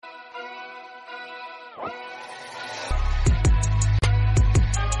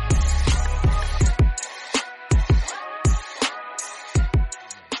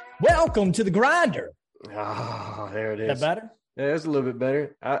Welcome to the grinder. Oh, there it is. Is that better? Yeah, it's a little bit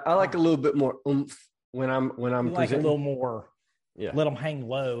better. I like a little bit more oomph when I'm presenting. Like a little more. Yeah. Let them hang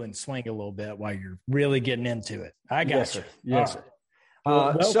low and swing a little bit while you're really getting into it. I got Yes, you. sir. Yes, All sir. right.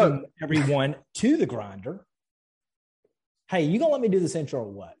 Well, welcome everyone to the grinder. Hey, you gonna let me do this intro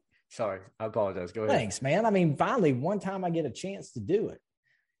or what? Sorry, I apologize. Go ahead. Thanks, man. I mean, finally, one time I get a chance to do it.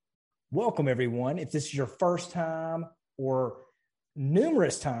 Welcome everyone. If this is your first time or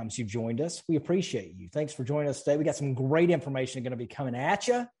numerous times you've joined us, we appreciate you. Thanks for joining us today. We got some great information going to be coming at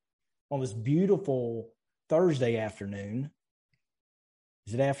you on this beautiful Thursday afternoon.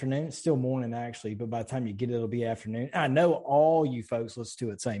 Is it afternoon? It's still morning, actually, but by the time you get it, it'll be afternoon. I know all you folks listen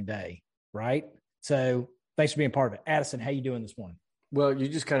to it same day, right? So thanks for being part of it. Addison, how you doing this morning? Well, you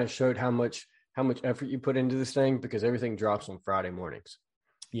just kind of showed how much effort you put into this thing because everything drops on Friday mornings.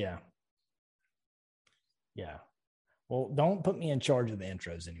 Yeah. Well, don't put me in charge of the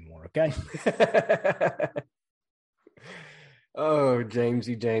intros anymore, okay? Oh,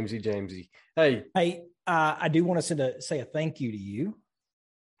 Jamesy. Hey, I do want to say a thank you to you.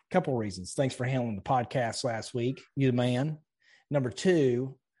 A couple of reasons. Thanks for handling the podcast last week. You the man. Number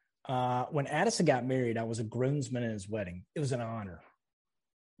two, when Addison got married, I was a groomsman in his wedding. It was an honor.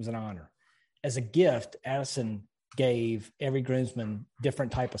 As a gift, Addison gave every groomsman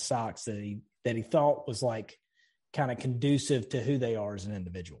different type of socks that he thought was like kind of conducive to who they are as an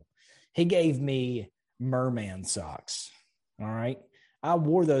individual. He gave me merman socks. All right. I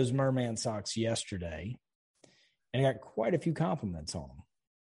wore those merman socks yesterday and I got quite a few compliments on them.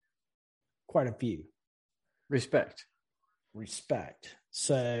 Quite a few. Respect.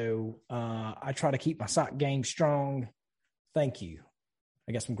 So I try to keep my sock game strong. Thank you.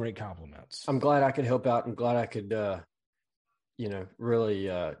 I got some great compliments. I'm glad I could help out. I'm glad I could,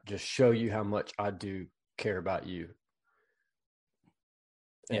 really just show you how much I do care about you.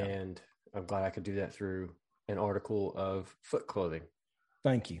 Yeah. And I'm glad I could do that through an article of foot clothing.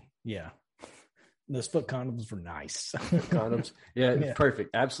 Thank you. Yeah. Those foot condoms were nice. Condoms. Yeah, perfect.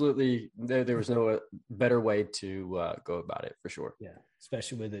 Absolutely. There was no better way to go about it for sure. Yeah.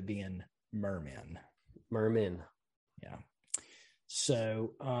 Especially with it being mermen. Yeah.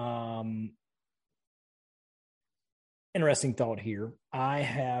 So, interesting thought here. I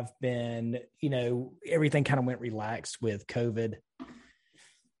have been, everything kind of went relaxed with COVID,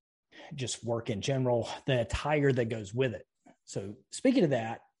 just work in general, the attire that goes with it. So speaking of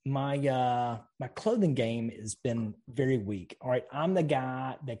that, my clothing game has been very weak. All right. I'm the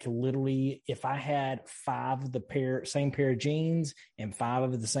guy that could literally, if I had 5 of the same pair of jeans and 5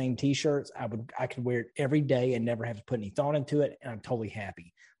 of the same t-shirts, I could wear it every day and never have to put any thought into it. And I'm totally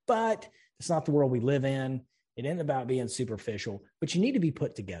happy, but it's not the world we live in. It ain't about being superficial, but you need to be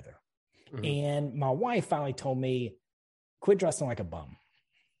put together. Mm-hmm. And my wife finally told me, quit dressing like a bum.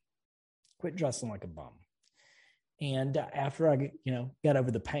 And after I, got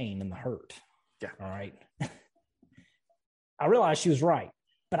over the pain and the hurt. Yeah. All right. I realized she was right,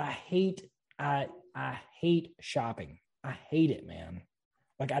 but I hate shopping. I hate it, man.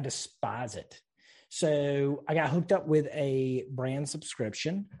 Like I despise it. So I got hooked up with a brand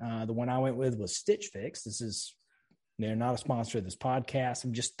subscription. The one I went with was Stitch Fix. They're not a sponsor of this podcast.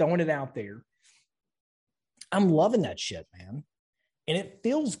 I'm just throwing it out there. I'm loving that shit, man. And it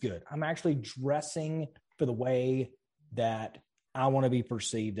feels good. I'm actually dressing for the way that I want to be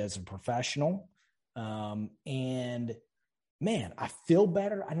perceived as a professional. And man, I feel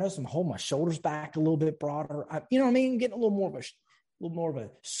better. I notice I'm holding my shoulders back a little bit broader. You know what I mean? Getting a little more of a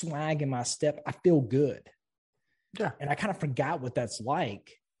swag in my step. I feel good. Yeah. And I kind of forgot what that's like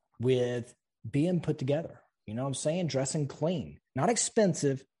with being put together. You know what I'm saying? Dressing clean, not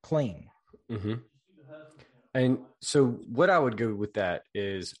expensive, clean. Mm-hmm. And so what I would go with that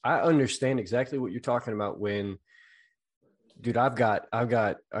is I understand exactly what you're talking about when, dude, I've got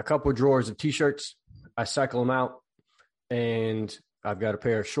a couple of drawers of t-shirts. I cycle them out and I've got a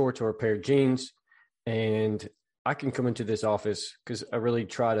pair of shorts or a pair of jeans and I can come into this office because I really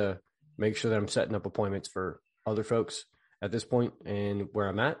try to make sure that I'm setting up appointments for other folks at this point and where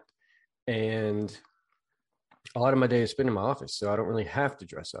I'm at. And a lot of my day is spent in my office, so I don't really have to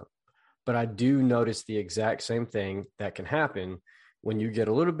dress up. But I do notice the exact same thing that can happen when you get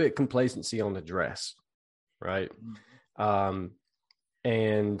a little bit complacency on the dress, right?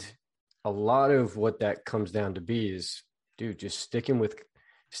 And a lot of what that comes down to be is, dude, just sticking with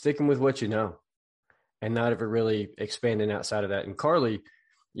what you know and not ever really expanding outside of that. And Carly,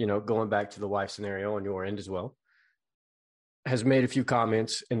 going back to the wife scenario on your end as well, has made a few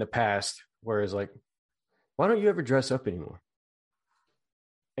comments in the past where it's like, why don't you ever dress up anymore?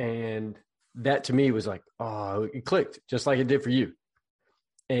 And that to me was like, oh, it clicked just like it did for you.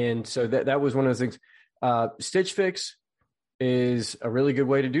 And so that was one of the things. Stitch Fix is a really good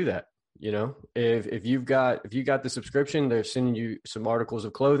way to do that. You know, if you got the subscription, they're sending you some articles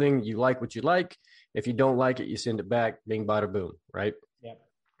of clothing. You like what you like. If you don't like it, you send it back. Bing, bada, boom. Right. Yep.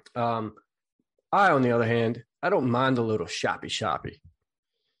 I, on the other hand, I don't mind a little shoppy.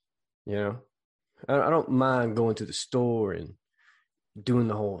 You know, I don't mind going to the store and doing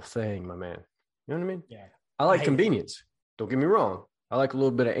the whole thing, my man. You know what I mean? Yeah. I like convenience. Don't get me wrong. I like a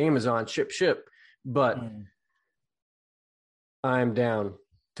little bit of Amazon ship, but I'm down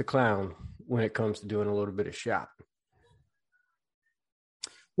to clown when it comes to doing a little bit of shopping.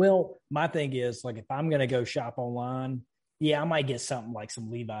 Well, my thing is, like, if I'm going to go shop online, yeah, I might get something like some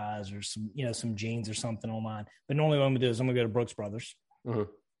Levi's or some jeans or something online. But normally what I'm going to do is I'm going to go to Brooks Brothers and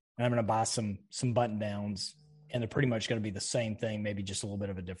I'm going to buy some button downs, and they're pretty much going to be the same thing, maybe just a little bit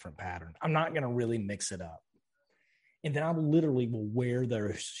of a different pattern. I'm not going to really mix it up. And then I literally will wear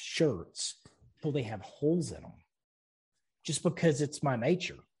their shirts till they have holes in them, just because it's my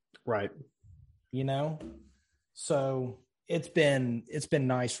nature. Right. You know? So it's been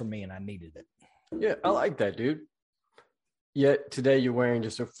nice for me, and I needed it. Yeah, I like that, dude. Yet today you're wearing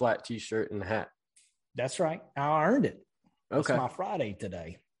just a flat t-shirt and a hat. That's right. I earned it. Okay. It's my Friday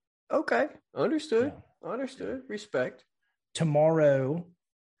today. Okay. Understood. Yeah. Understood. Respect. Tomorrow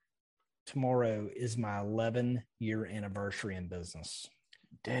is my 11-year anniversary in business.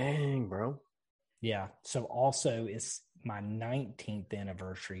 Dang, bro. Yeah. So also it's my 19th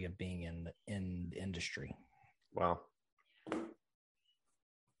anniversary of being in the industry. Wow.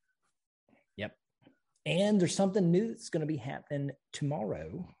 Yep. And there's something new that's going to be happening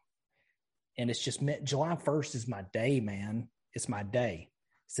tomorrow. And it's just July 1st is my day, man. It's my day.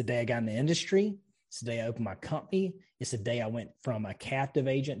 It's the day I got in the industry. It's the day I opened my company. It's the day I went from a captive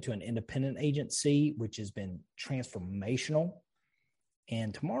agent to an independent agency, which has been transformational.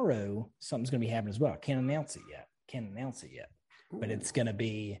 And tomorrow, something's going to be happening as well. I can't announce it yet. Ooh. But it's going to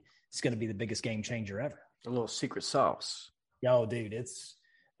be the biggest game changer ever. A little secret sauce. Yo, dude, it's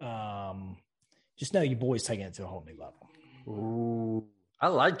just know your boy's taking it to a whole new level. Ooh, I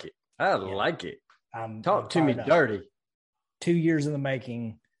like it. Like it. Talk to me dirty. 2 years in the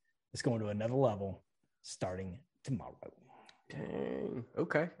making. It's going to another level starting tomorrow. Dang.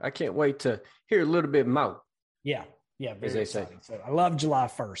 Okay. I can't wait to hear a little bit more. Yeah. Yeah. Very exciting. So I love July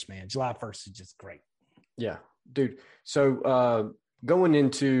 1st, man. July 1st is just great. Yeah, dude. So going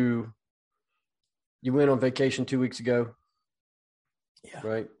into, you went on vacation 2 weeks ago. Yeah.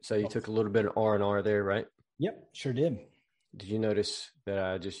 Right. So you took a little bit of R&R there, right? Yep. Sure did. Did you notice that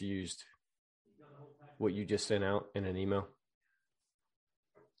I just used what you just sent out in an email?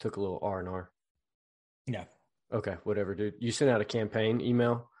 Took a little R&R. Yeah. Okay, whatever, dude. You sent out a campaign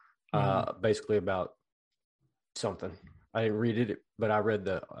email, basically about something. I didn't read it, but I read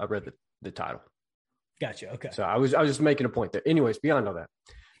the title. Gotcha. Okay. So I was just making a point there. Anyways, beyond all that,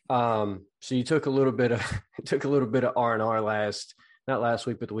 so you took a little bit of R&R not last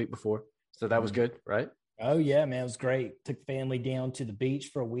week, but the week before. So that was good, right? Oh yeah, man, it was great. Took family down to the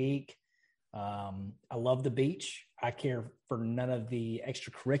beach for a week. I love the beach. I care for none of the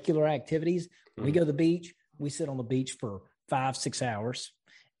extracurricular activities. When we go to the beach, we sit on the beach for 5-6 hours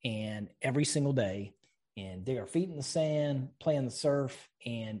and every single day and dig our feet in the sand, play in the surf,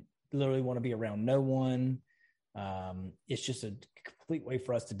 and literally want to be around no one. It's just a complete way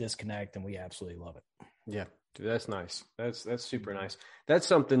for us to disconnect, and we absolutely love it. Yeah, dude, that's nice. That's super nice. That's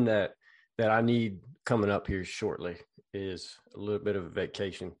something that I need coming up here shortly, is a little bit of a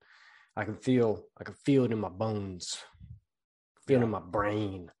vacation. I can feel it in my bones, feel it in my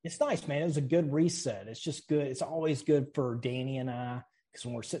brain. It's nice, man. It was a good reset. It's just good. It's always good for Danny and I, because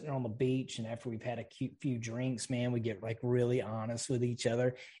when we're sitting on the beach and after we've had a few drinks, man, we get like really honest with each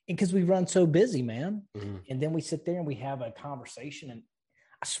other. And because we run so busy, man. Mm-hmm. And then we sit there and we have a conversation. And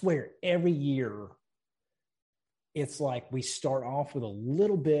I swear every year, it's like we start off with a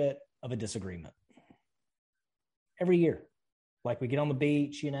little bit of a disagreement. Every year. Like we get on the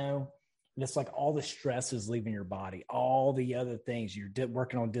beach, and it's like all the stress is leaving your body, all the other things you're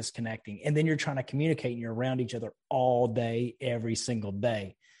working on disconnecting. And then you're trying to communicate and you're around each other all day, every single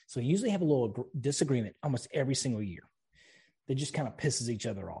day. So you usually have a little disagreement almost every single year that just kind of pisses each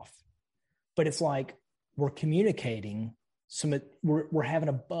other off. But it's like we're communicating, we're having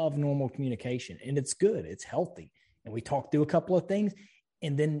above normal communication, and it's good. It's healthy. And we talk through a couple of things,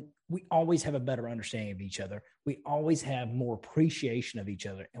 and then we always have a better understanding of each other. We always have more appreciation of each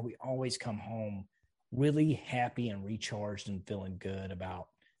other, and we always come home really happy and recharged and feeling good about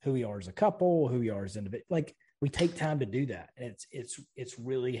who we are as a couple, who we are as individuals. Like we take time to do that. And it's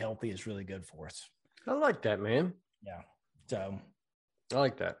really healthy. It's really good for us. I like that, man. Yeah. So I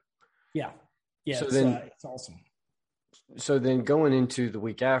like that. Yeah. Yeah. So it's awesome. So then going into the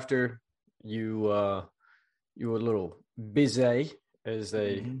week after, you were a little busy, as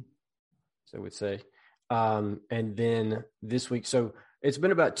they would say. And then this week, so it's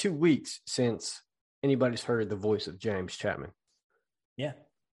been about 2 weeks since anybody's heard the voice of James Chapman. Yeah.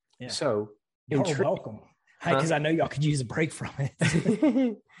 Yeah. So you're welcome. Because I know y'all could use a break from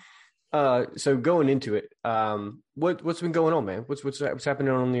it. So going into it, what's been going on, man? What's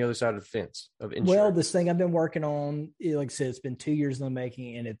happening on the other side of the fence of insurance? Well, this thing I've been working on, like I said, it's been 2 years in the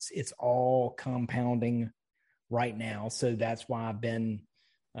making, and it's all compounding right now. So that's why I've been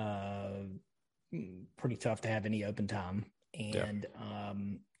pretty tough to have any open time, and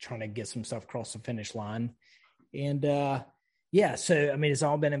trying to get some stuff across the finish line. And yeah, so I mean, it's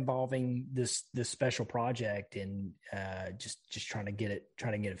all been involving this special project, and just trying to get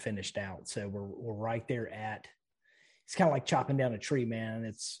it finished out. So we're right there at. It's kind of like chopping down a tree, man.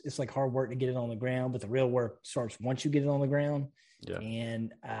 It's like hard work to get it on the ground, but the real work starts once you get it on the ground. Yeah.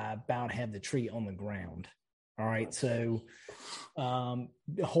 And I about have the tree on the ground. All right, so a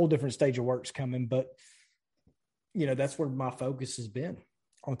whole different stage of work's coming, but that's where my focus has been.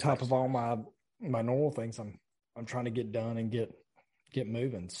 On top of all my normal things, I'm trying to get done and get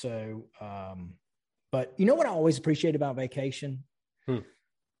moving. So, but what I always appreciate about vacation?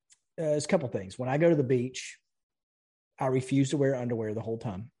 Is a couple things. When I go to the beach, I refuse to wear underwear the whole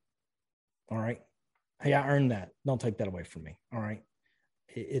time. All right. Hey, I earned that. Don't take that away from me. All right.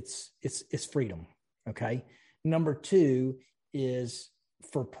 It's freedom. Okay. Number two is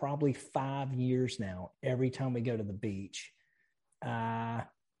for probably 5 years now, every time we go to the beach,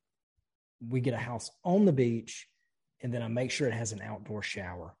 we get a house on the beach, and then I make sure it has an outdoor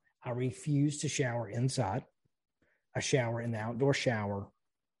shower. I refuse to shower inside. I shower in the outdoor shower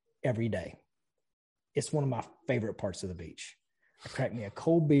every day. It's one of my favorite parts of the beach. I crack me a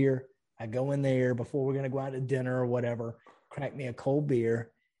cold beer. I go in there before we're going to go out to dinner or whatever, crack me a cold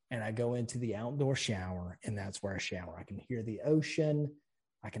beer, and I go into the outdoor shower, and that's where I shower. I can hear the ocean.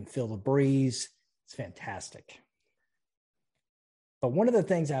 I can feel the breeze. It's fantastic. But one of the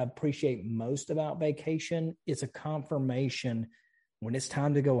things I appreciate most about vacation is a confirmation when it's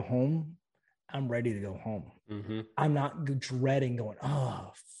time to go home, I'm ready to go home. Mm-hmm. I'm not dreading going,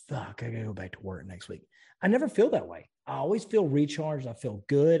 oh, fuck, I got to go back to work next week. I never feel that way. I always feel recharged. I feel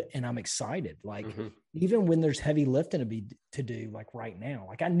good, and I'm excited. Like, even when there's heavy lifting to do, like right now,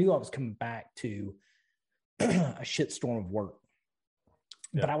 like I knew I was coming back to a shitstorm of work,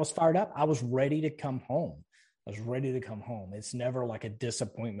 but I was fired up. I was ready to come home. It's never like a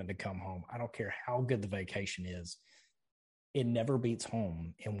disappointment to come home. I don't care how good the vacation is. It never beats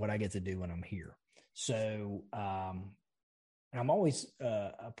home and what I get to do when I'm here. So, and I'm always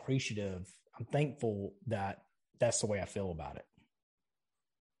appreciative. I'm thankful that that's the way I feel about it.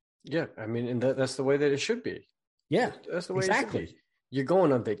 Yeah. I mean, and that's the way that it should be. Yeah, that's the way it should be. You're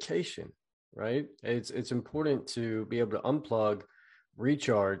going on vacation, right? It's important to be able to unplug,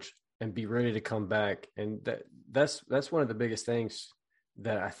 recharge, and be ready to come back. And that's one of the biggest things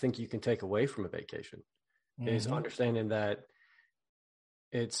that I think you can take away from a vacation is understanding that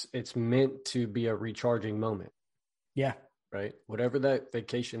it's meant to be a recharging moment. Yeah. Right. Whatever that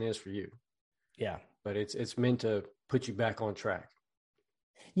vacation is for you. Yeah. But it's meant to put you back on track.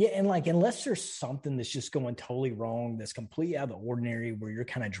 Yeah. And like, unless there's something that's just going totally wrong, that's completely out of the ordinary, where you're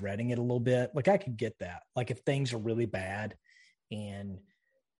kind of dreading it a little bit. Like I could get that. Like if things are really bad and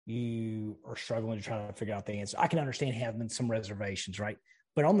you are struggling to try to figure out the answer, I can understand having some reservations, right?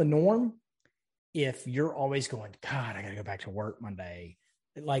 But on the norm, if you're always going, God, I got to go back to work Monday,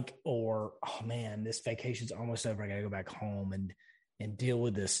 like, or, oh man, this vacation's almost over, I got to go back home and deal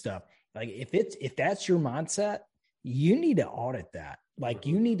with this stuff. Like if that's your mindset, you need to audit that. Like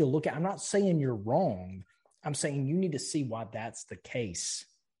you need to look at, I'm not saying you're wrong. I'm saying you need to see why that's the case.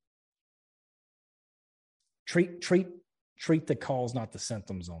 Treat the cause, not the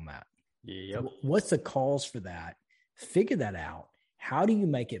symptoms on that. Yep. What's the cause for that? Figure that out. How do you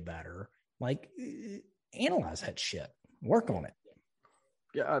make it better? Like analyze that shit, work on it.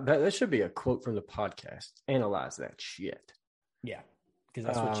 Yeah. That should be a quote from the podcast. Analyze that shit. Yeah. Because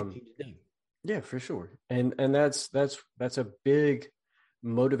that's what you need to do. Yeah, for sure. And that's a big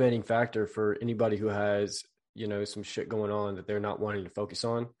motivating factor for anybody who has, some shit going on that they're not wanting to focus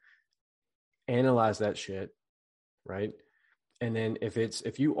on. Analyze that shit. Right. And then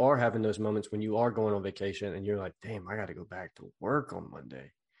if you are having those moments when you are going on vacation and you're like, damn, I got to go back to work on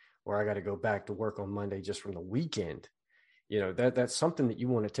Monday, or I got to go back to work on Monday just from the weekend. that's something that you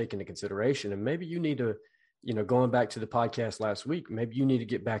want to take into consideration. And maybe you need to, going back to the podcast last week, maybe you need to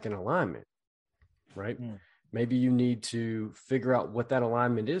get back in alignment, right? Maybe you need to figure out what that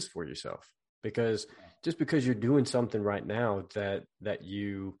alignment is for yourself, because just because you're doing something right now that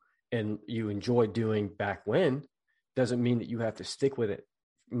you enjoy doing back when, doesn't mean that you have to stick with it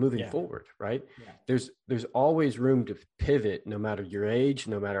moving forward, right? There's always room to pivot, no matter your age,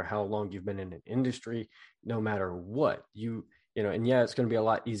 no matter how long you've been in an industry, no matter what and it's going to be a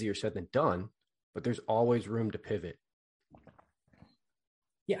lot easier said than done, but there's always room to pivot.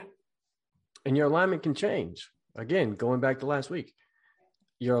 And your alignment can change. Again, going back to last week,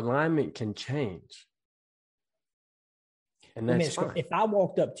 your alignment can change. And that's fine. If I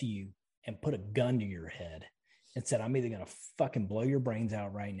walked up to you and put a gun to your head and said, I'm either going to fucking blow your brains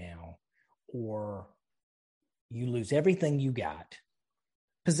out right now, or you lose everything you got,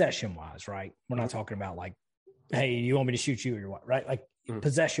 possession wise, right? We're not talking about like, hey, you want me to shoot you or what, right? Like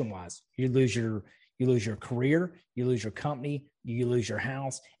possession wise, you lose your career, you lose your company, you lose your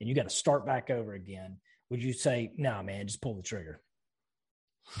house, and you got to start back over again. Would you say, nah, man, just pull the trigger?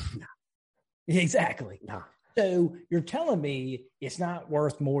 No. Exactly. No. So you're telling me it's not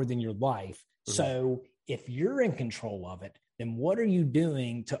worth more than your life. So if you're in control of it, then what are you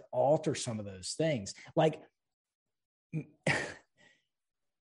doing to alter some of those things? Like,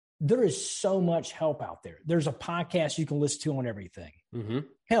 there is so much help out there. There's a podcast you can listen to on everything.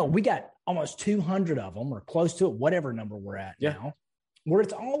 Hell, we got almost 200 of them, or close to it, whatever number we're at now, where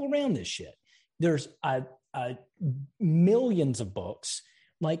it's all around this shit. There's millions of books.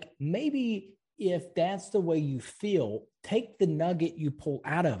 Like, maybe if that's the way you feel, take the nugget you pull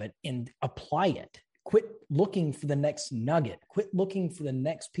out of it and apply it. Quit looking for the next nugget. Quit looking for the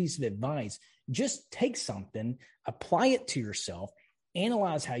next piece of advice. Just take something, apply it to yourself,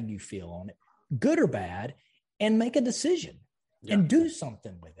 analyze how you feel on it, good or bad, and make a decision and do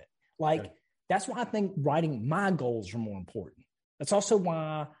something with it. Like, that's why I think writing my goals are more important. That's also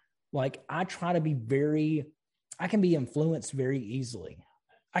why, like, I try to be I can be influenced very easily.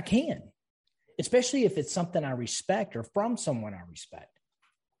 I can, especially if it's something I respect or from someone I respect.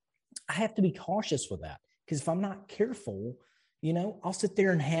 I have to be cautious with that, because if I'm not careful, I'll sit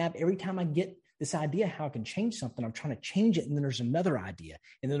there and have, every time I get this idea how I can change something, I'm trying to change it. And then there's another idea.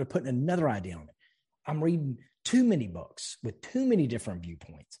 And then they're putting another idea on it. I'm reading too many books with too many different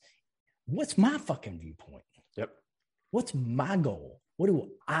viewpoints. What's my fucking viewpoint? What's my goal? What do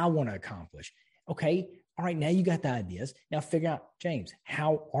I want to accomplish? Okay. All right. Now you got the ideas. Now figure out, James,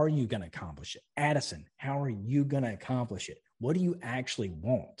 how are you going to accomplish it? Addison, how are you going to accomplish it? What do you actually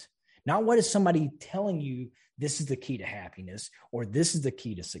want? Not what is somebody telling you this is the key to happiness, or this is the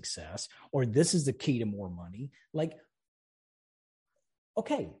key to success, or this is the key to more money. Like,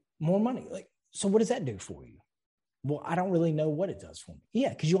 okay, more money. Like, so what does that do for you? Well, I don't really know what it does for me. Yeah,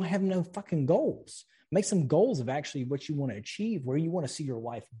 because you don't have no fucking goals. Make some goals of actually what you want to achieve, where you want to see your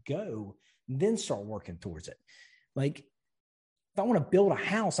life go, then start working towards it. Like, if I want to build a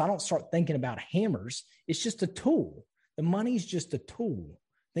house, I don't start thinking about hammers. It's just a tool. The money's just a tool.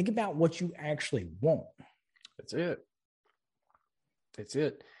 Think about what you actually want. That's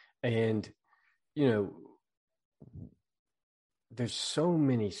it. And, there's so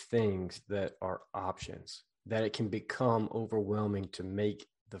many things that are options that it can become overwhelming to make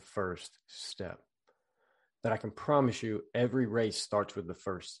the first step. But I can promise you, every race starts with the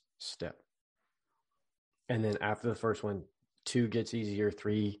first step. And then after the first one, 2 gets easier,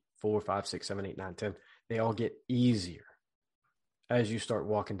 3, 4, 5, 6, 7, 8, 9, 10. They all get easier as you start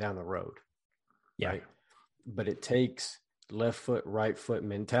walking down the road. Right? But it takes left foot, right foot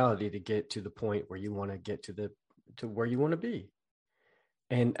mentality to get to the point where you want to get to where you want to be.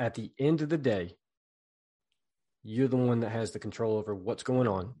 And at the end of the day, you're the one that has the control over what's going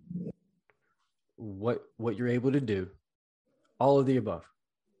on, what you're able to do, all of the above.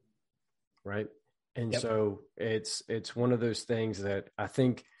 Right. And so it's one of those things that I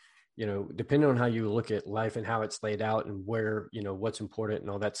think, depending on how you look at life and how it's laid out and where, what's important and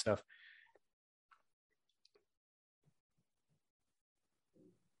all that stuff.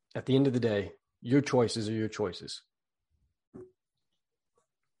 At the end of the day, your choices are your choices.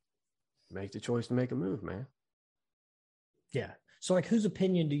 Make the choice to make a move, man. Yeah. So, like, whose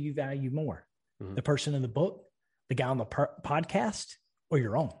opinion do you value more? Mm-hmm. The person in the book, the guy on the podcast, or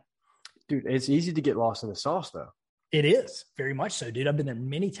your own? Dude, it's easy to get lost in the sauce, though. It is very much so, dude. I've been there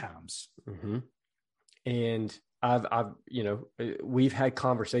many times. Mm-hmm. And I've, we've had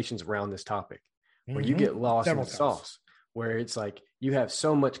conversations around this topic where you get lost in the sauce, where it's like you have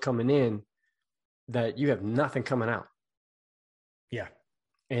so much coming in that you have nothing coming out. Yeah.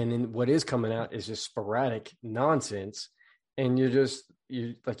 And then what is coming out is just sporadic nonsense. and you're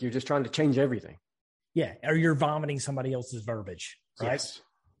just trying to change everything. Yeah. Or you're vomiting somebody else's verbiage. Right.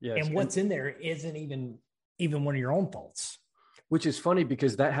 Yes. And what's in there isn't even one of your own thoughts. Which is funny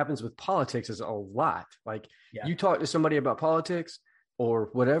because that happens with politics is a lot. Like you talk to somebody about politics or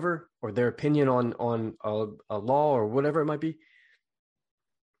whatever, or their opinion on a law or whatever it might be.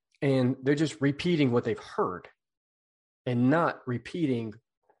 And they're just repeating what they've heard and not repeating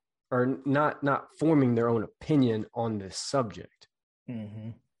or not forming their own opinion on this subject. Mm-hmm.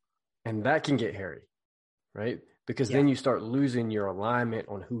 And that can get hairy, right? Because then you start losing your alignment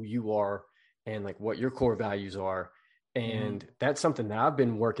on who you are and like what your core values are. And that's something that I've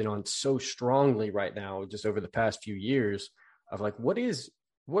been working on so strongly right now, just over the past few years of like, what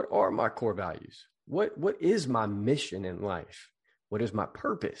are my core values? What is my mission in life? What is my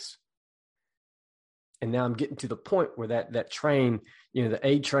purpose? And now I'm getting to the point where that train, the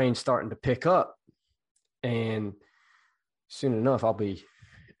A train starting to pick up, and soon enough,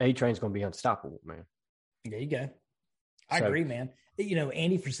 A train's going to be unstoppable, man. There you go. I agree, man.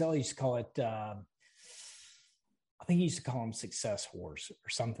 Andy Frisella used to call it, I think he used to call them success whores or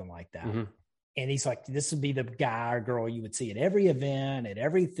something like that. Mm-hmm. And he's like, this would be the guy or girl you would see at every event, at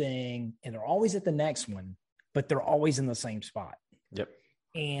everything. And they're always at the next one, but they're always in the same spot. Yep.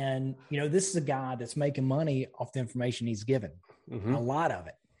 And, this is a guy that's making money off the information he's given, a lot of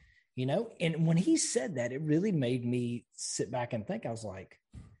it, and when he said that, it really made me sit back and think. I was like,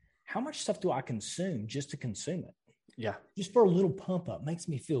 how much stuff do I consume just to consume it? Yeah. Just for a little pump up makes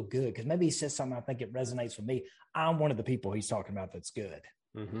me feel good. Cause maybe he says something, I think it resonates with me. I'm one of the people he's talking about that's good.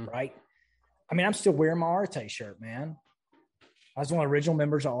 Right. I mean, I'm still wearing my Arte shirt, man. I was one of the original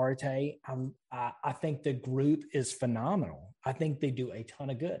members of Arte. I think the group is phenomenal. I think they do a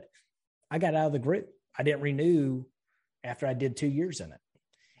ton of good. I got out of the group. I didn't renew after I did 2 years in it.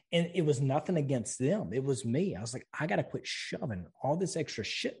 And it was nothing against them. It was me. I was like, I got to quit shoving all this extra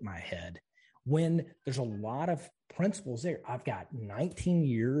shit in my head when there's a lot of principles there. I've got 19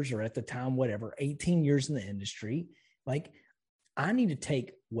 years or at the time, 18 years in the industry. Like, I need to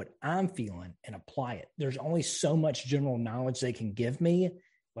take what I'm feeling and apply it. There's only so much general knowledge they can give me.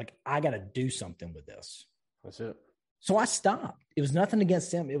 Like, I got to do something with this. That's it. So I stopped. It was nothing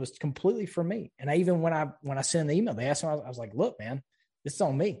against them. It was completely for me. And when I sent the email, they asked me, I was like, look, man, this is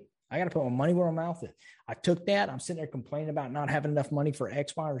on me. I got to put my money where my mouth is. I took that. I'm sitting there complaining about not having enough money for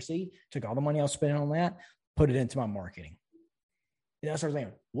X, Y, or Z. Took all the money I was spending on that, put it into my marketing. And I started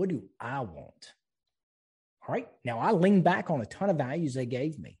thinking, what do I want? All right. Now I lean back on a ton of values they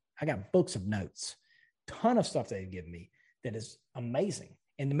gave me. I got books of notes, ton of stuff they've given me that is amazing.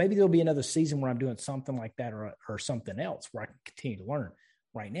 And maybe there'll be another season where I'm doing something like that or something else where I can continue to learn.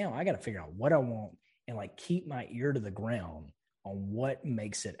 Right now, I got to figure out what I want and like keep my ear to the ground on what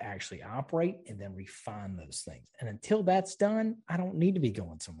makes it actually operate and then refine those things. And until that's done, I don't need to be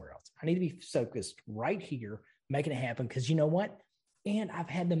going somewhere else. I need to be focused right here, making it happen. Because you know what? And I've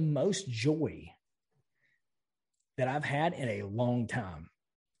had the most joy that I've had in a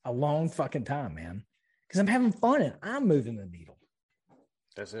long fucking time, man. Because I'm having fun and I'm moving the needle.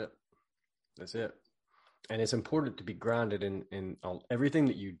 That's it. And it's important to be grounded in everything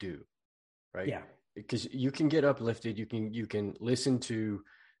that you do, right? Yeah. Because you can get uplifted. You can listen to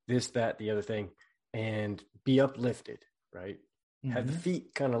this, that, the other thing, and be uplifted, right? Mm-hmm. Have the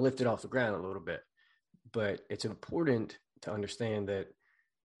feet kind of lifted off the ground a little bit. But it's important to understand that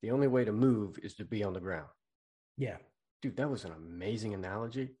the only way to move is to be on the ground. Yeah. Dude, that was an amazing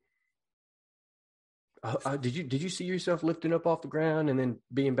analogy. Did you see yourself lifting up off the ground and then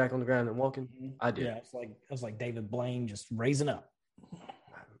being back on the ground and walking? Mm-hmm. I did. Yeah, it was like David Blaine just raising up.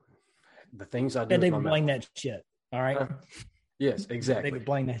 The things I do. David Blaine that shit. All right. Yes, exactly. David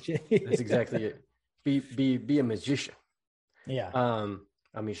Blaine that shit. That's exactly it. Be a magician. Yeah.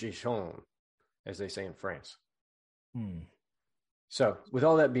 A magician, as they say in France. Hmm. So, with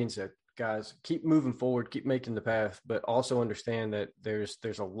all that being said, guys, keep moving forward, keep making the path, but also understand that there's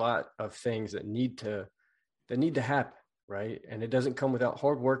a lot of things that need to happen, right? And it doesn't come without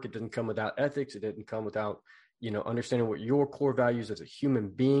hard work. It doesn't come without ethics. It doesn't come without, understanding what your core values as a human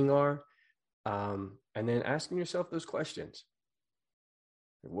being are. And then asking yourself those questions.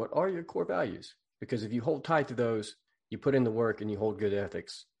 What are your core values? Because if you hold tight to those, you put in the work and you hold good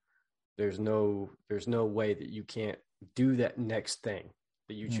ethics, there's no way that you can't do that next thing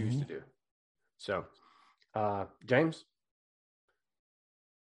that you choose to do. So, James?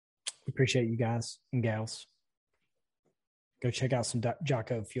 We appreciate you guys and gals. Go check out some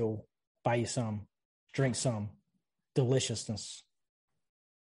Jocko Fuel. Buy you some. Drink some. Deliciousness.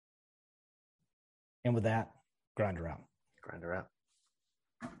 And with that, grinder out. Grinder out.